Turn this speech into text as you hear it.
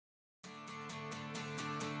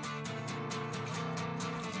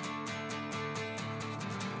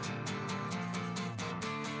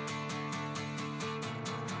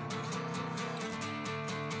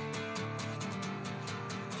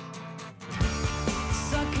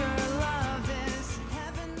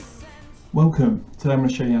Welcome. Today I'm going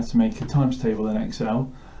to show you how to make a times table in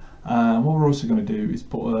Excel. What we're also going to do is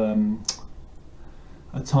put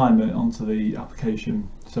a timer onto the application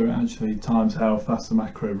so it actually times how fast the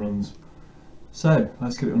macro runs. So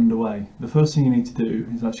let's get it underway. The first thing you need to do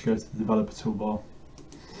is actually go to the developer toolbar.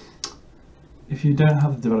 If you don't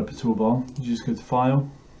have the developer toolbar, you just go to File,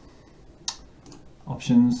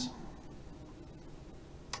 Options,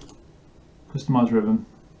 Customize Ribbon,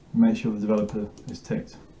 and make sure the developer is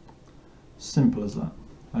ticked. Simple as that.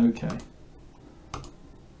 Okay.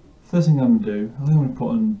 First thing I'm going to do, I think I'm going to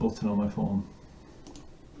put a button on my form.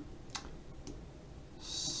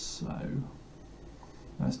 So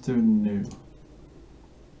let's do a new.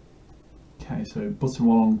 Okay, so button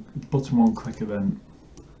one click event.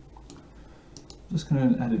 I'm just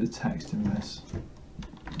going to edit the text in this,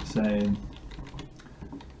 saying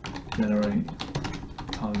generate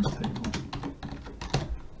times table.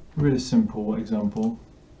 Really simple example,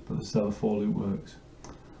 but this is how the for loop works.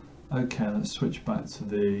 Okay, let's switch back to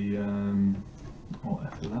the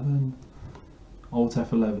F11. Alt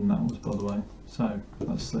F11 that was, by the way. So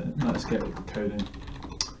let's get coding.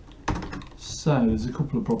 So there's a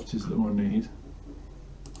couple of properties that we'll need.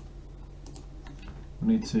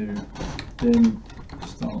 We need to dim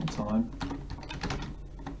start time,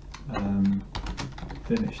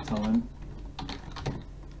 finish time,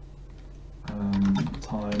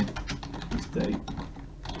 time is date.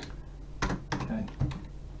 Okay.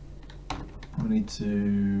 We need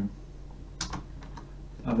to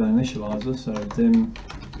have an initializer, so dim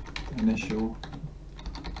initialize,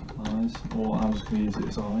 or I was going to use it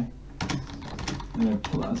as I. I'm going to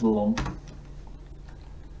put that as long.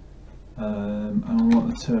 And I want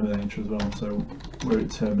the terminator as well, so where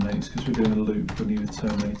it terminates, because we're doing a loop, we need a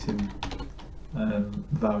terminating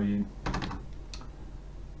value.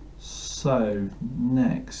 So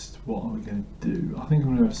next, what are we going to do? I think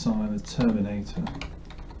I'm going to assign a terminator,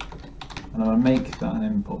 and I'm going to make that an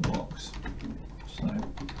input box. So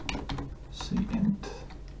cint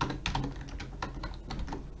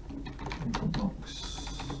input box.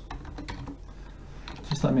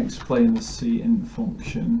 Just let me explain the cint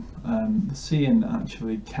function. The cint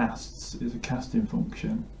actually is a casting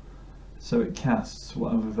function, so it casts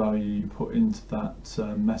whatever value you put into that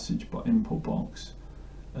message input box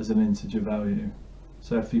as an integer value.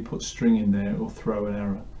 So if you put string in there, it will throw an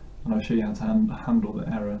error, and I'll show you how to handle the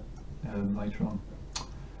error later on.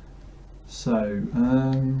 So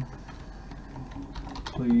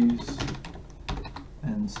please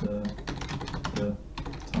enter the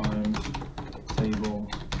times table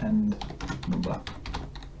end number.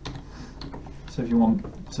 So if you want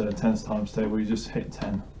 10's times table, you just hit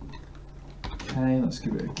 10. Okay, let's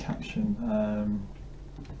give it a caption.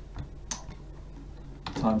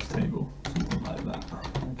 Times table, something like that.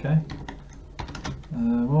 Okay.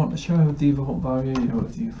 We want to show a default value. You have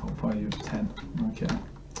a default value of 10. Okay.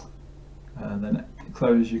 And then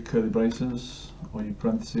close your curly braces or your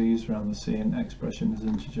parentheses around the cint expression as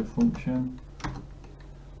integer function.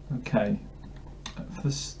 Okay. For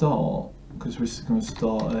the start, because we're going to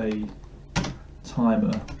start a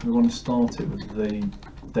timer, we want to start it with the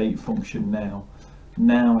date function now.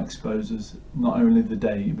 Now exposes not only the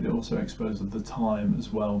date, but it also exposes the time as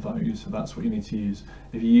well value, so that's what you need to use.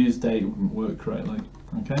 If you use date, it wouldn't work correctly.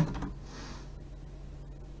 Okay.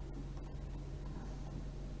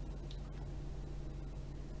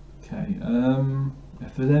 Okay,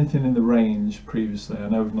 if there's anything in the range previously, I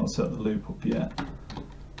know we've not set the loop up yet,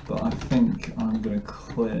 but I think I'm going to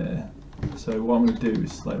clear. So what I'm going to do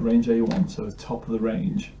is select range A1, so the top of the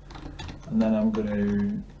range, and then I'm going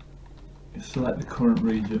to select the current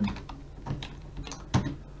region.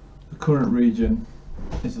 The current region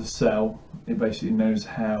is a cell. It basically knows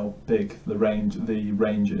how big the range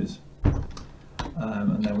is,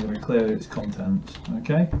 and then we're going to clear its content.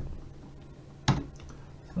 Okay,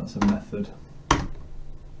 so that's a method,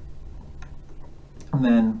 and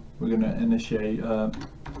then we're going to initiate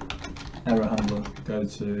error handler. Go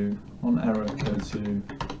to error. Go to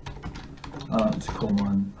I like to call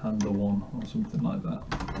mine handler 1 or something like that.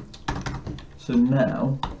 So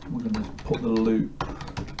now we're going to put the loop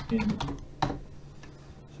in.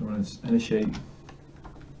 So we're going to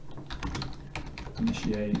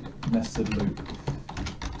initiate nested loop.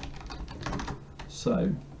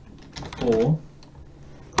 So for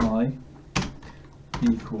I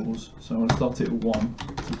equals, so I'm going to start it at 1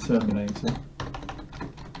 to terminator.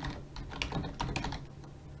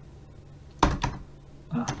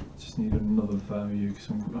 I just need another value because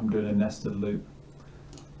I'm doing a nested loop.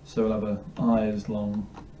 So we'll have a I as long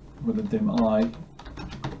with a dim I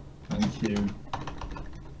and Q,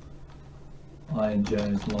 I and J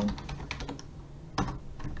as long.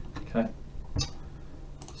 Okay,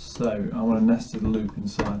 So I want a nested loop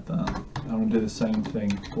inside that. I'm going to do the same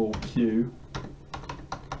thing for Q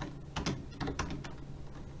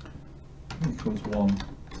equals 1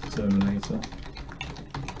 to terminator.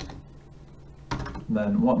 And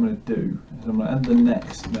then what I'm going to do is I'm going to end the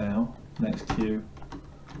next now, next Q,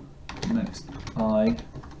 next I,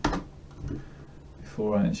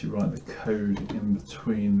 before I actually write the code in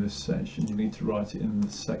between this section. You need to write it in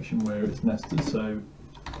the section where it's nested, so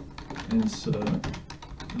insert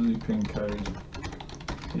looping code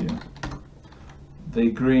here.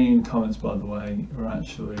 The green comments, by the way, are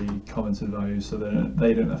actually commented values, so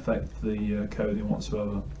they don't affect the coding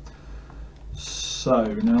whatsoever. So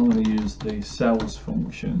now I'm going to use the cells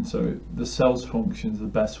function. So the cells function is the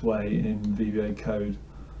best way in VBA code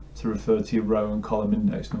to refer to your row and column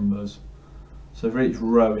index numbers. So for each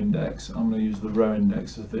row index, I'm going to use the row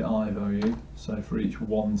index as the I value. So for each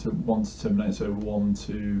 1 to terminate, so 1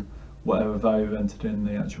 to whatever value I've entered in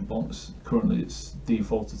the actual box. Currently it's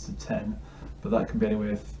defaulted to 10, but that can be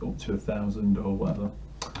anywhere up to 1,000 or whatever.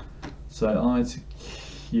 So I to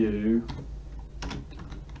Q,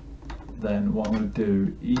 then what I'm going to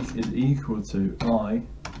do is equal to I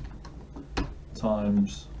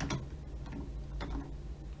times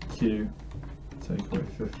Q, take away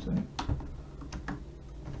 50.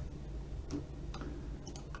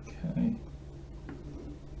 Okay.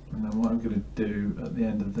 And then what I'm going to do at the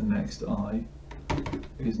end of the next I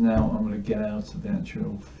is now I'm going to get out of the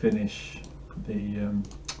actual finish the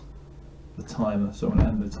timer. So I'm going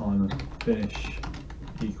to end the timer. Finish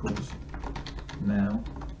equals now,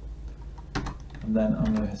 and then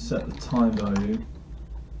I'm going to set the time value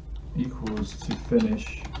equals to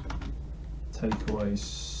finish take away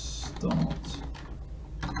start.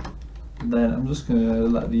 And then I'm just going to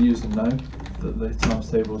let the user know that the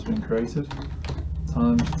times table has been created.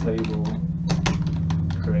 Times table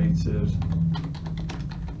created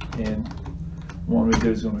in. What I'm going to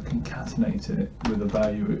do is I'm going to concatenate it with a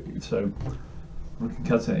value. So I'm going to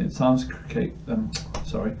concatenate it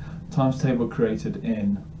times table created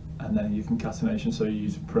in, and then your concatenation. So you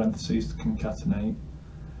use parentheses to concatenate,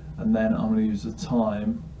 and then I'm going to use the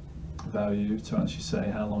time value to actually say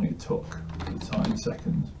how long it took, the time in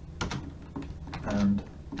seconds and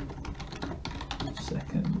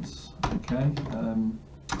seconds. Okay,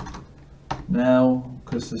 now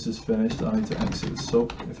because this is finished, I need to exit the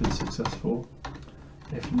sub if it's successful.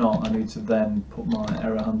 If not, I need to then put my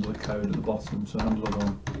error handler code at the bottom, so handler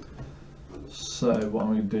 1. So what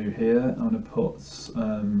I'm going to do here, I'm going to put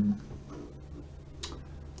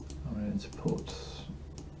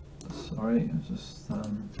sorry, I'm just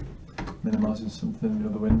minimizing something in the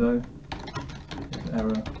other window. If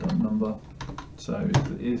error number. So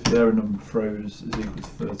if the error number throws is equal to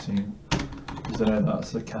 13, because I know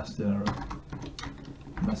that's a casting error.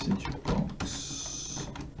 Message box,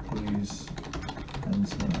 please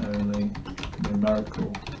enter only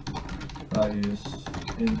numerical values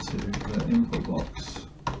into the input box.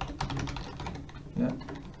 Yeah,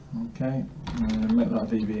 okay. Make that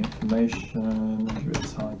VB information, give it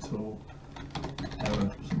a title,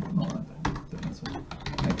 error, something like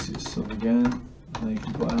that. Exit sub again, and then you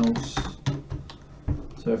can put else.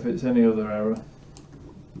 So if it's any other error,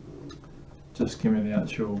 just give me the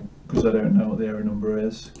actual, because I don't know what the error number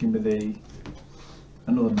is, give me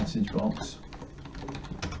another message box.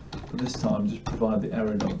 But this time just provide the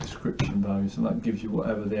error.description value, so that gives you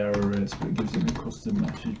whatever the error is, but it gives it a custom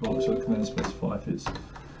message box, so I can then specify if it's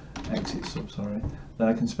exit sub, sorry. Then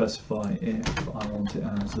I can specify if I want it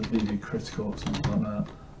as a VB critical or something like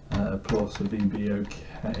that, plus a VB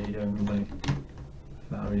OK only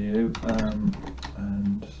value,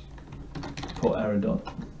 and put error dot,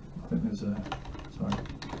 I think there's a, sorry,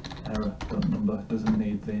 error dot number, doesn't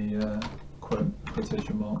need the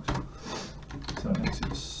quotation marks. So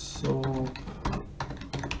exit sub,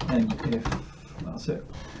 and if, that's it.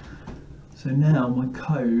 So now my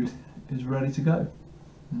code is ready to go.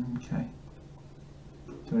 Okay.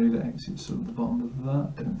 Do I need to exit sub at the bottom of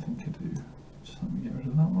that? Don't think I do. Just let me get rid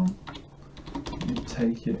of that one.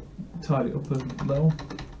 Take it, tidy it up a level.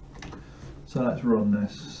 So let's run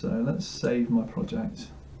this. So let's save my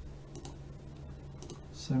project.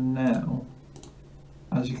 So now,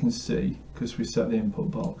 as you can see, because we set the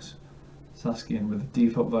input box, it's asking with a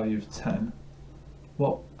default value of 10,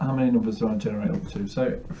 how many numbers do I generate up to?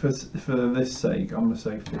 So for this sake, I'm going to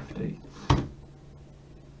say 50.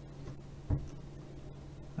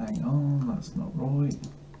 Hang on, that's not right.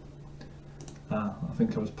 I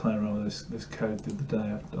think I was playing around with this code the other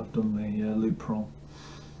day. I've done the loop wrong.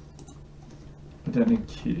 I don't need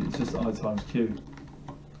Q, it's just I times Q.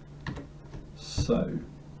 So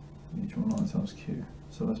each one I times Q.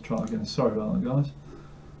 So let's try again. Sorry about that, guys.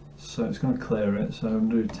 So it's going to clear it, so I'm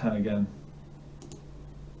going to do 10 again.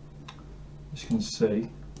 As you can see,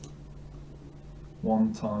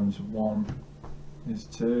 1 times 1 is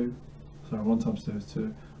 2, sorry, 1 times 2 is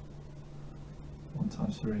 2, 1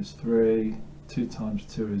 times 3 is 3, 2 times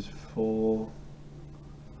 2 is 4,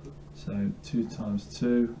 so 2 times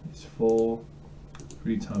 2 is 4,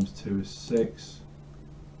 3 times 2 is 6,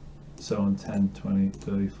 so on 10, 20,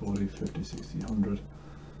 30, 40, 50, 60, 100.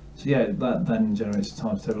 So yeah, that then generates a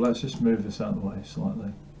times table. Let's just move this out of the way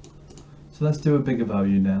slightly. So let's do a bigger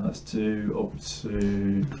value now. Let's do up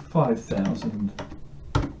to 5,000.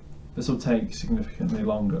 This will take significantly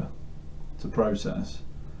longer to process,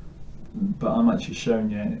 but I'm actually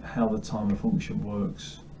showing you how the timer function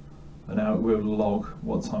works and how it will log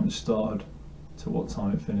what time it started to what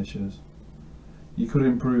time it finishes. You could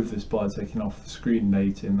improve this by taking off the screen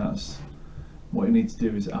dating. That's what you need to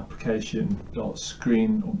do, is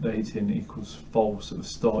application.screen updating equals false at the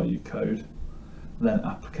start of your code, then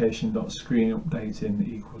application.screen updating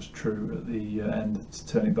equals true at the end to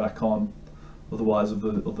turn it back on, otherwise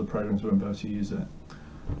other programs won't be able to use it.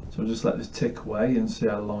 So I'll just let this tick away and see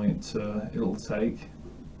how long it'll take.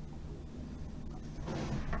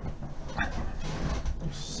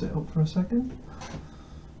 Just sit up for a second.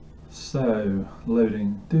 So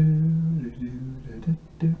loading.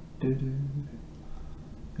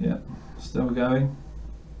 Yeah, still going.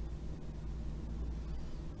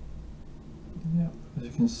 Yeah, as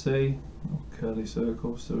you can see, curly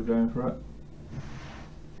circle, still going for it.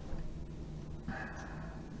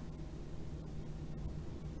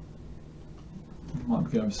 It might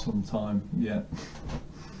be going for some time yet.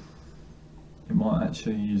 It might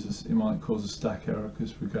actually it might cause a stack error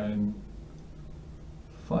because we're going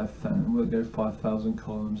 5,000. We'll go 5,000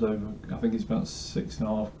 columns over. I think it's about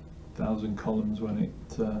 6,500 columns when it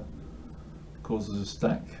causes a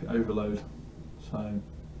stack overload. So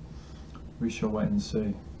we shall wait and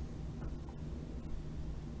see.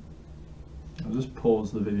 I'll just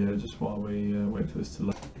pause the video just while we wait for this to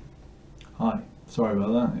load. Hi, sorry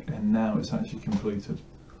about that, and now it's actually completed.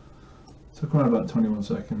 It took around about 21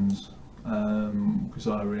 seconds because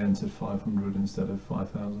I re-entered 500 instead of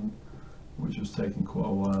 5,000, which was taking quite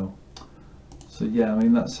a while. So yeah, I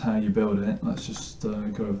mean, that's how you build it. Let's just go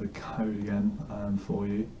over the code again for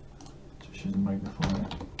you. Just use a magnifier.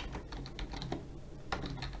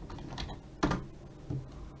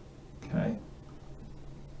 Okay,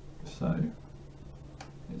 so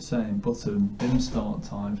it's saying button bin start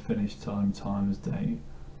time, finish time, timer's date,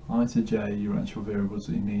 I to j your actual variables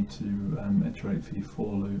that you need to iterate for your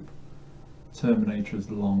for loop, terminator is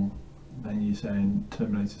long, then you're saying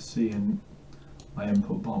terminator C in my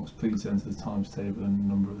input box, please enter the times table and the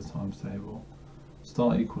number of the times table,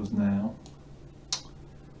 start equals now,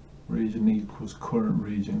 region equals current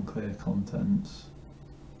region, clear contents.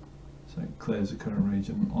 So it clears the current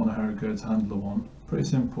region. On arrow go to handler 1. Pretty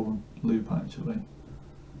simple loop actually. And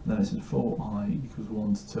then it says for I equals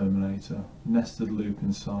 1 to terminator. Nested loop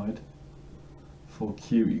inside. For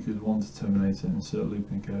Q equals 1 to terminator. Insert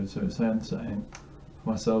looping code. So it's saying for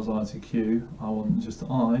my cells I to Q, I want just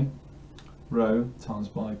I row times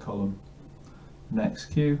by column. Next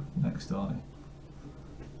Q, next I.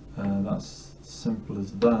 That's simple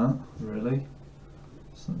as that, really.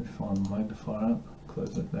 So let me find the magnifier up.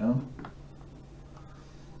 Close it down.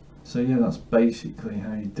 So yeah, that's basically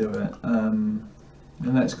how you do it. In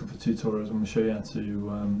the next couple of tutorials I'm going to show you how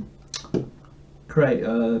to create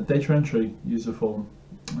a data entry user form.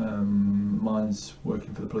 Mine's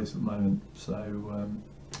working for the police at the moment, so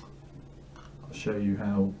I'll show you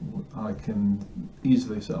how I can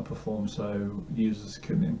easily set up a form so users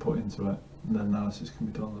can input into it and then analysis can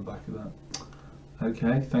be done on the back of that.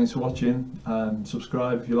 Okay, thanks for watching.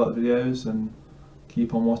 Subscribe if you like the videos and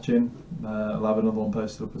keep on watching. I'll have another one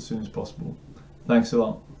posted up as soon as possible. Thanks a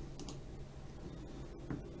lot.